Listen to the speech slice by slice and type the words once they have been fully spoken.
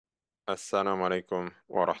Assalamu alaikum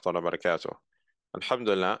wa rahmatullahi wa barakatuh.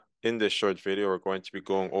 Alhamdulillah, in this short video, we're going to be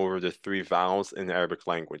going over the three vowels in the Arabic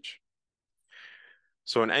language.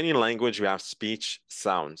 So in any language, we have speech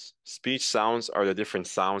sounds. Speech sounds are the different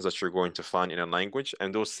sounds that you're going to find in a language,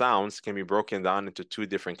 and those sounds can be broken down into two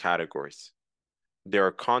different categories. There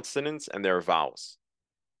are consonants and there are vowels.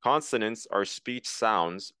 Consonants are speech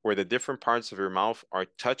sounds where the different parts of your mouth are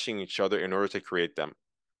touching each other in order to create them,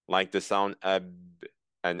 like the sound ab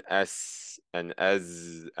and s and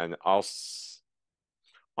as and as.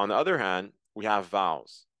 On the other hand, we have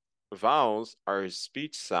vowels. Vowels are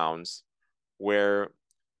speech sounds where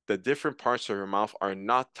the different parts of your mouth are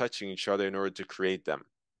not touching each other in order to create them,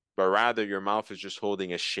 but rather your mouth is just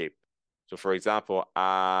holding a shape. So for example,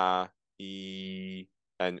 e,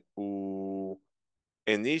 and u.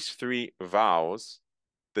 In these three vowels,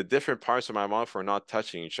 the different parts of my mouth are not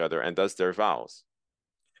touching each other, and thus they're vowels.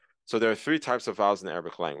 So there are three types of vowels in the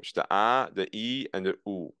Arabic language, the the e, and the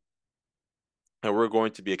u. And we're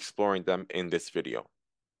going to be exploring them in this video.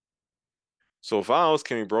 So vowels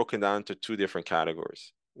can be broken down into two different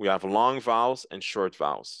categories. We have long vowels and short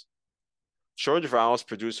vowels. Short vowels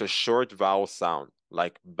produce a short vowel sound,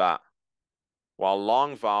 like ba, while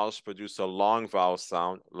long vowels produce a long vowel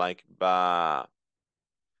sound, like ba.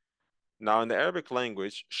 Now, in the Arabic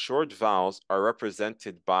language, short vowels are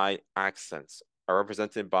represented by accents, are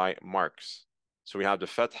represented by marks. So we have the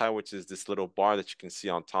fatha, which is this little bar that you can see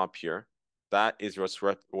on top here. That is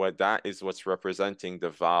what's representing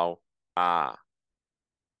the vowel a.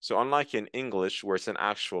 So unlike in English, where it's an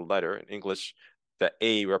actual letter, in English, the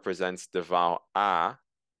a represents the vowel a.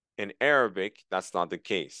 In Arabic, that's not the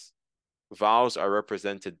case. Vowels are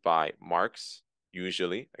represented by marks,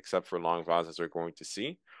 usually, except for long vowels, as we're going to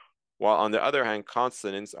see. While on the other hand,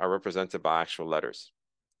 consonants are represented by actual letters.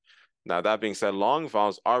 Now, that being said, long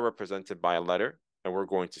vowels are represented by a letter, and we're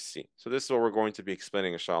going to see. So this is what we're going to be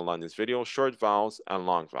explaining, inshallah, in this video, short vowels and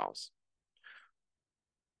long vowels.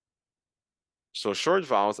 So short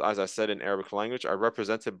vowels, as I said in Arabic language, are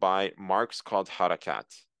represented by marks called harakat.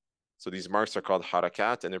 So these marks are called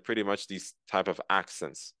harakat, and they're pretty much these type of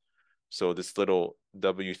accents. So this little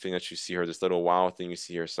W thing that you see here, this little wow thing you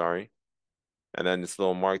see here, sorry. And then this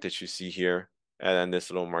little mark that you see here, and then this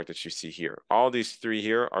little mark that you see here. All these three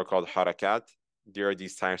here are called harakat. There are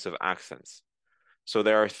these types of accents. So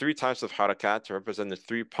there are three types of harakat to represent the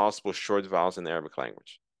three possible short vowels in the Arabic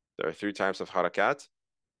language. There are three types of harakat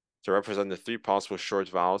to represent the three possible short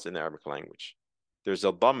vowels in the Arabic language. There's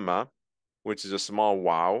a dhamma, which is a small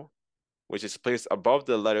wow, which is placed above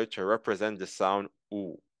the letter to represent the sound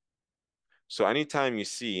u. So anytime you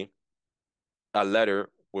see a letter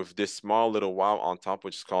with this small little wow on top,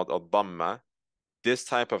 which is called a dhamma, this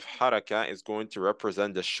type of haraka is going to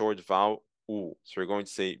represent the short vowel u. So we're going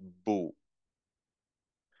to say bu.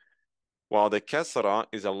 While the kasra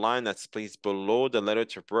is a line that's placed below the letter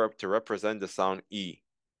to represent the sound e.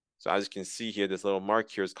 So as you can see here, this little mark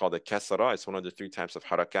here is called a kasra. It's one of the three types of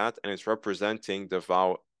harakat, and it's representing the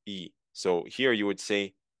vowel e. So here you would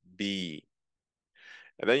say b.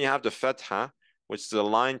 And then you have the fatha, which is a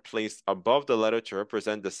line placed above the letter to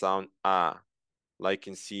represent the sound a. Like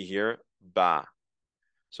you can see here, ba.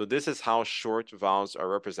 So this is how short vowels are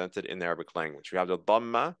represented in the Arabic language. We have the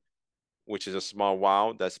dhamma, which is a small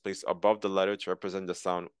vowel that's placed above the letter to represent the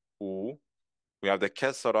sound u. We have the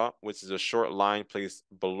kasra, which is a short line placed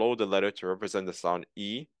below the letter to represent the sound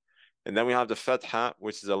e. And then we have the fatha,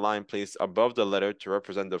 which is a line placed above the letter to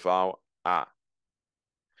represent the vowel a.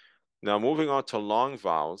 Now moving on to long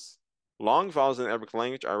vowels. Long vowels in Arabic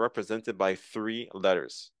language are represented by three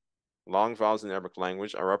letters. Long vowels in Arabic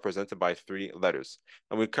language are represented by three letters.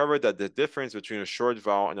 And we covered that the difference between a short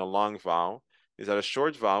vowel and a long vowel is that a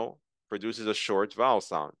short vowel produces a short vowel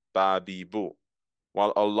sound, ba, bi, bu,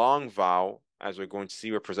 while a long vowel, as we're going to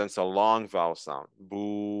see, represents a long vowel sound,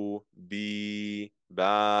 bu, bi,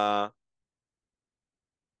 ba.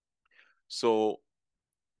 So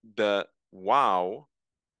the wow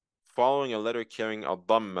following a letter carrying a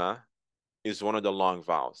dhamma is one of the long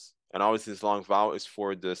vowels. And obviously this long vowel is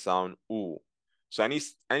for the sound u. So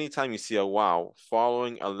anytime you see a wow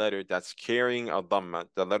following a letter that's carrying a dhamma,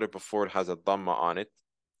 the letter before it has a dhamma on it,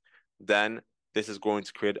 then this is going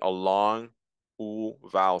to create a long u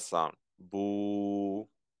vowel sound. Boo.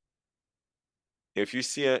 If you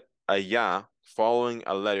see a ya following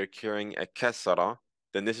a letter carrying a kasra,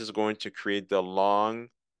 then this is going to create the long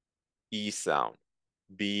e sound.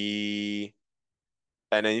 B.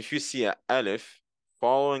 And then if you see a alif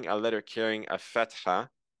following a letter carrying a fatha,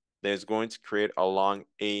 then it's going to create a long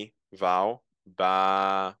a vowel,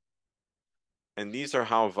 ba. And these are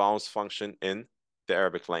how vowels function in the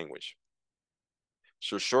Arabic language.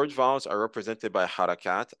 So short vowels are represented by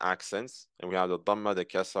harakat, accents, and we have the dhamma, the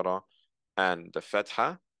kasra, and the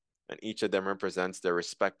fatha, and each of them represents their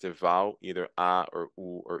respective vowel, either a or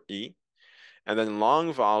u or e. And then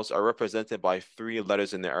long vowels are represented by three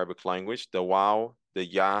letters in the Arabic language, the waw, the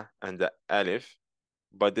ya, and the alif.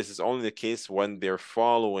 But this is only the case when they're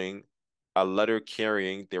following a letter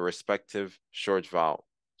carrying their respective short vowel.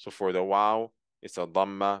 So for the waw, it's a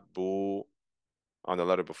dhamma, bu, on the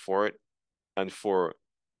letter before it. And for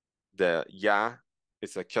the ya,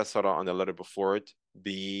 it's a kasra on the letter before it,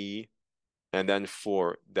 b. And then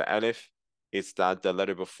for the alif, it's that the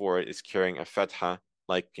letter before it is carrying a fatha,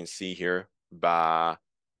 like you can see here, ba.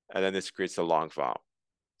 And then this creates a long vowel.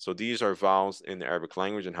 So these are vowels in the Arabic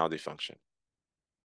language and how they function.